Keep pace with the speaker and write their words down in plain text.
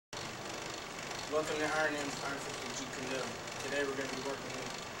Welcome to our name's jeet kune. Today we're going to be working with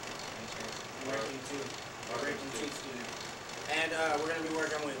jeet student. And we're going to be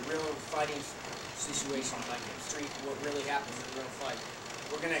working with real fighting situations, like in the street, what really happens in a real fight.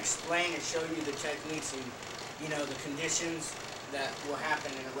 We're going to explain and show you the techniques and, you know, the conditions that will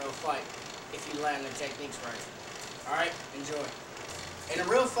happen in a real fight if you learn the techniques right. Alright, enjoy. In a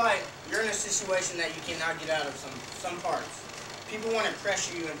real fight, you're in a situation that you cannot get out of some parts. People want to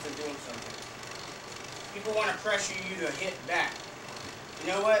pressure you into doing something. People want to pressure you to hit back.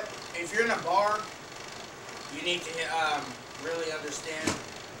 You know what? If you're in a bar, you need to really understand.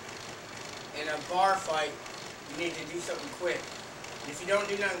 In a bar fight, you need to do something quick. If you don't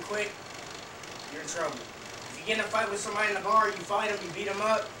do nothing quick, you're in trouble. If you get in a fight with somebody in the bar, you fight them, you beat them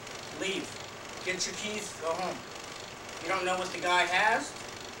up, leave. Get your keys, go home. You don't know what the guy has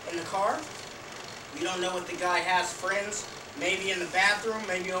in the car. You don't know what the guy has friends, maybe in the bathroom,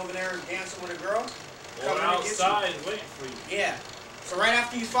 maybe over there dancing with a girl. Or outside waiting for you. Yeah. So right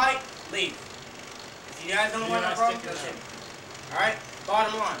after you fight, leave. If you guys don't want a problem, that's it. Alright?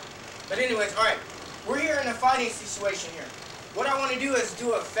 Bottom line. But anyways, alright. We're here in a fighting situation here. What I want to do is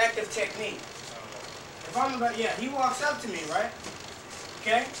do effective technique. If I'm about, yeah, he walks up to me, right?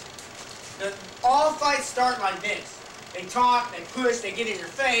 Okay? All fights start like this. They talk, they push, they get in your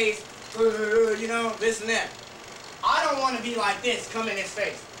face, you know, this and that. I don't want to be like this, come in his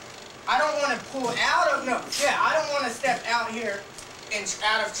face. I don't want to pull out of, I don't want to step out here and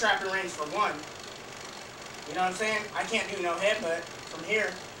out of trapping range for one. You know what I'm saying? I can't do no headbutt from here.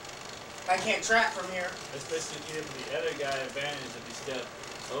 I can't trap from here. Especially give the other guy advantage if he step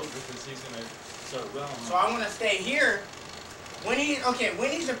over because he's going to start running. So I want to stay here. When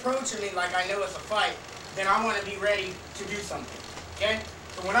he's approaching me like I know it's a fight, then I want to be ready to do something. Okay?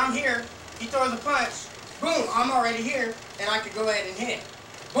 So when I'm here, he throws a punch, boom, I'm already here, and I could go ahead and hit.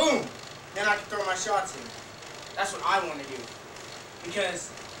 Boom! Then I can throw my shots in. That's what I want to do. Because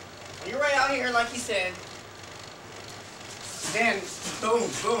when you're right out here, like he said, then boom,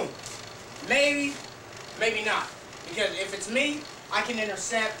 boom. Maybe, maybe not. Because if it's me, I can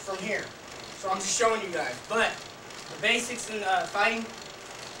intercept from here. So I'm just showing you guys. But the basics in fighting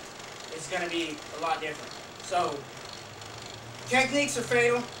is going to be a lot different. So, techniques are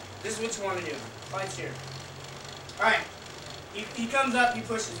fatal. This is what you want to do. Fight's here. Alright. He comes up, he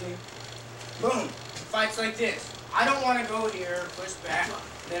pushes me. Boom. Fights like this. I don't want to go here, push back,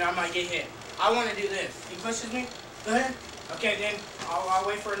 then I might get hit. I want to do this. He pushes me. Go ahead. Okay, then I'll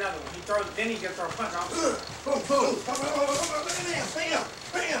wait for another one. He throws, then he's going to throw a punch. I'll boom, boom, bam, bam,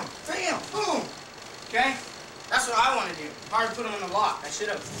 bam, bam, boom. Okay? That's what I want to do. Hard to put him in the lock. I should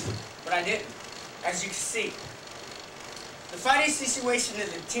have, but I didn't. As you can see. The fighting situation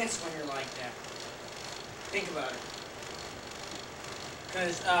is intense when you're like that. Think about it.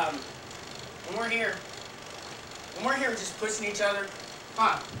 Because when we're here just pushing each other,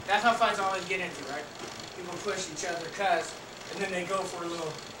 that's how fights always get into, right? People push each other, and then they go for a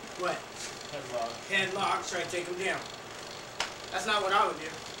little, what? Headlock, try to take them down. That's not what I would do.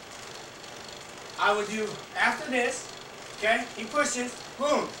 I would do, after this, okay, he pushes,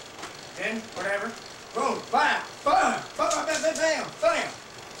 boom, then whatever, boom, bam, bam, bam, bam, bam, bam, bam,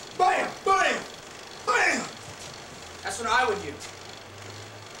 bam, bam, bam. That's what I would do.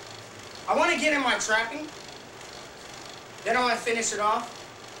 I want to get in my trapping, then I want to finish it off,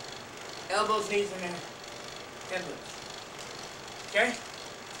 elbows, knees, and then headlifts. Okay?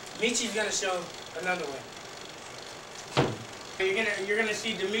 Michi's going to show another way. You're gonna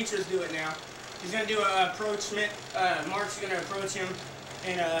see Demetrius do it now. He's going to do an approachment. Mark's going to approach him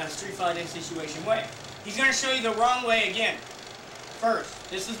in a street fighting situation way. He's going to show you the wrong way again. First,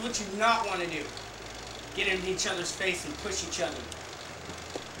 this is what you do not want to do. Get in each other's face and push each other.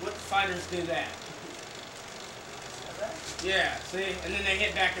 What fighters do that? Yeah, see? And then they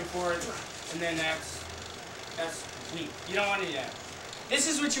hit back and forth, and then that's weak. You don't want to do that. This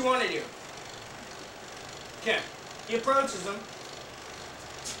is what you want to do. Okay. He approaches him,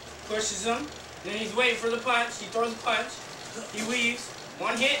 pushes him, then he's waiting for the punch. He throws a punch, he weaves,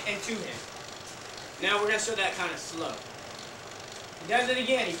 one hit and two hits. Now we're going to show that kind of slow. He does it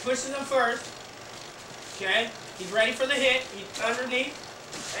again. He pushes him first. Okay. He's ready for the hit. He's underneath.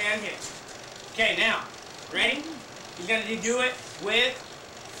 And hit. Okay, now, ready? He's going to do it with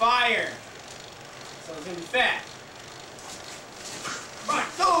fire. So it's going to be fast.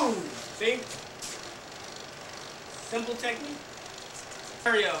 Boom! See? Simple technique.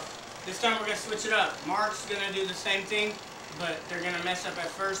 There we go. This time we're going to switch it up. Mark's going to do the same thing, but they're going to mess up at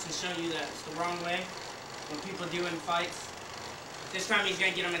first and show you that it's the wrong way when people do in fights. This time he's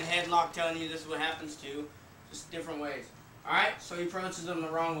going to get them in a headlock, telling you this is what happens to. Just different ways. Alright, so he approaches them the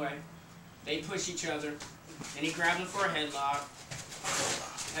wrong way. They push each other. Then he grabs them for a headlock.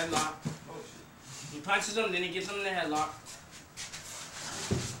 Headlock. Oh shit. He punches them, then he gets them in the headlock.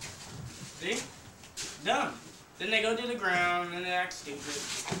 See? Done. Then they go to the ground, and then they act stupid.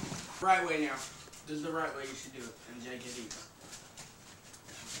 Right way now. This is the right way you should do it in JKD.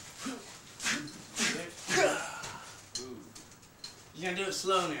 You're gonna do it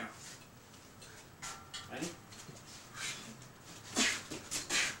slow now. Ready?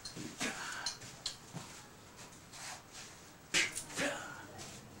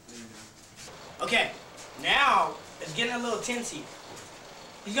 Okay, now it's getting a little tensy.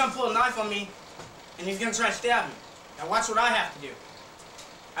 He's gonna pull a knife on me, and he's gonna try to stab me. Now watch what I have to do.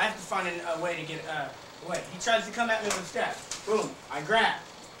 I have to find a way to get away. He tries to come at me with a stab. Boom, I grab.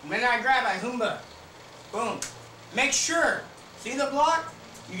 When I grab, I humba. Boom. Make sure, see the block?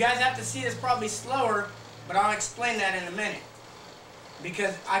 You guys have to see this probably slower, but I'll explain that in a minute.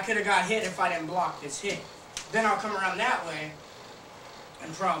 Because I could have got hit if I didn't block this hit. Then I'll come around that way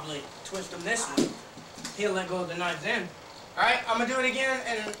and probably twist him this way. He'll let go of the knife then. Alright, I'm going to do it again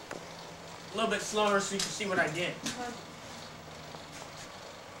and a little bit slower so you can see what I did.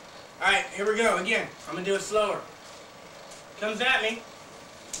 Alright, here we go again. I'm going to do it slower. Comes at me.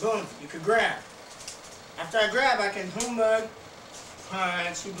 Boom, you could grab. After I grab, I can humbug,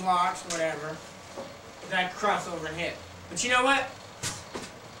 punch, he blocks, whatever. I can cross over and hit. But you know what?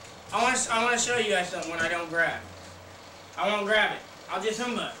 I want to show you guys something when I don't grab. I won't grab it. I'll just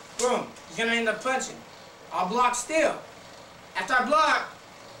humbug. Boom. He's going to end up punching. I'll block still. After I block,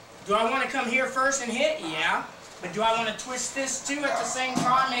 do I want to come here first and hit? Yeah. But do I want to twist this too at the same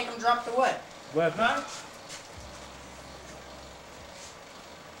time, make him drop the what? Weapon.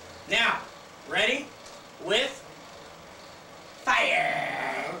 Now, ready? With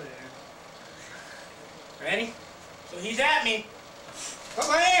fire. Ready? So he's at me.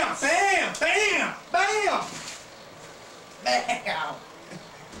 Bam! Bam! Bam! Bam! Bam!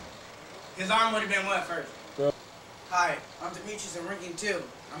 His arm would have been what first? Hi, I'm Demetrius in Ranking 2.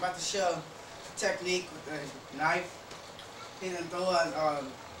 I'm about to show a technique with a knife. He's gonna throw an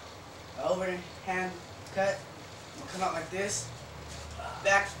overhand cut. Come out like this.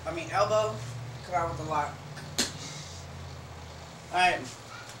 Elbow. Come out with a lock. Alright.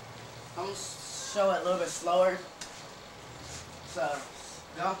 I'm gonna show it a little bit slower. So,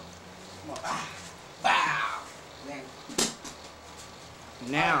 go. Come on. Ah. Bow. Then.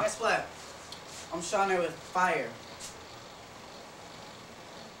 Now. Guess what? I'm showing it with fire.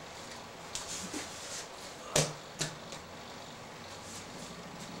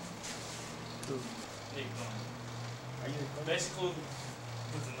 Nick, are you basically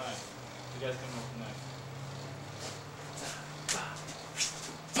with the knife? You guys come with the knife.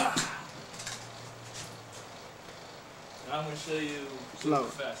 Now I'm going to show you Slow.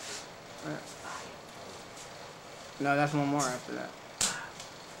 faster. No, that's one more after that.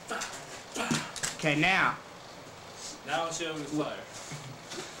 Okay, now. Now I'll show you with fire.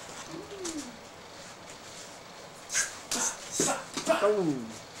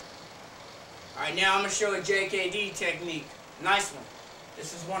 Alright, now I'm going to show a JKD technique. Nice one.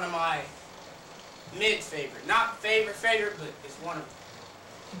 This is one of my mid-favorite. Not favorite, but it's one of them.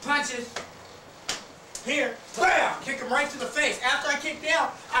 He punches. Here. Bam! Kick him right to the face. After I kick down,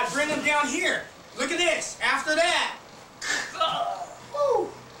 I bring him down here. Look at this. After that. Woo!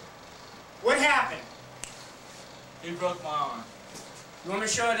 What happened? He broke my arm. You want me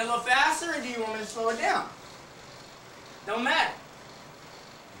to show it a little faster, or do you want me to slow it down? Don't matter.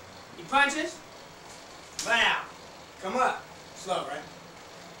 He punches. Wow. Come up. Slow, right?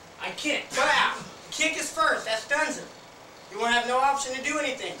 I kick. Wow. Kick is first. That stuns him. You won't have no option to do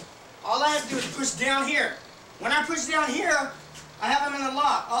anything. All I have to do is push down here. When I push down here, I have him in the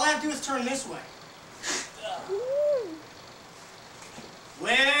lock. All I have to do is turn this way.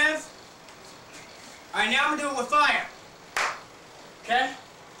 With. Alright, now I'm going to do it with fire. Okay?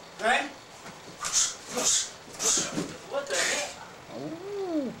 Ready? What the heck?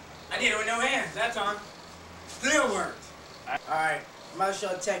 I did it with no hands that time. Still worked. Alright, I'm about to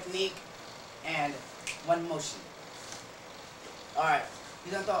show a technique and one motion. Alright,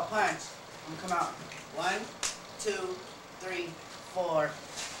 he's gonna throw a punch. I'm gonna come out. 1, 2, 3, 4,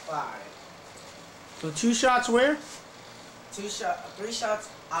 5. So 2 shots where? 3 shots,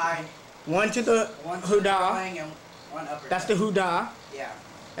 One to the one huda. flying and one uppercut. That's the huda. Yeah,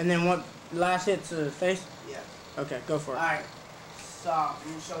 And then what last hit to the face? yeah. Okay, go for it. Alright, so I'm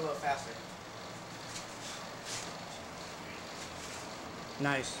gonna show a little faster.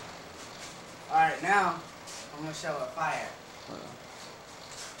 Nice. Alright, now I'm gonna show a fire.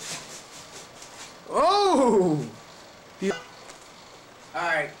 Oh!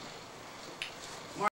 Alright,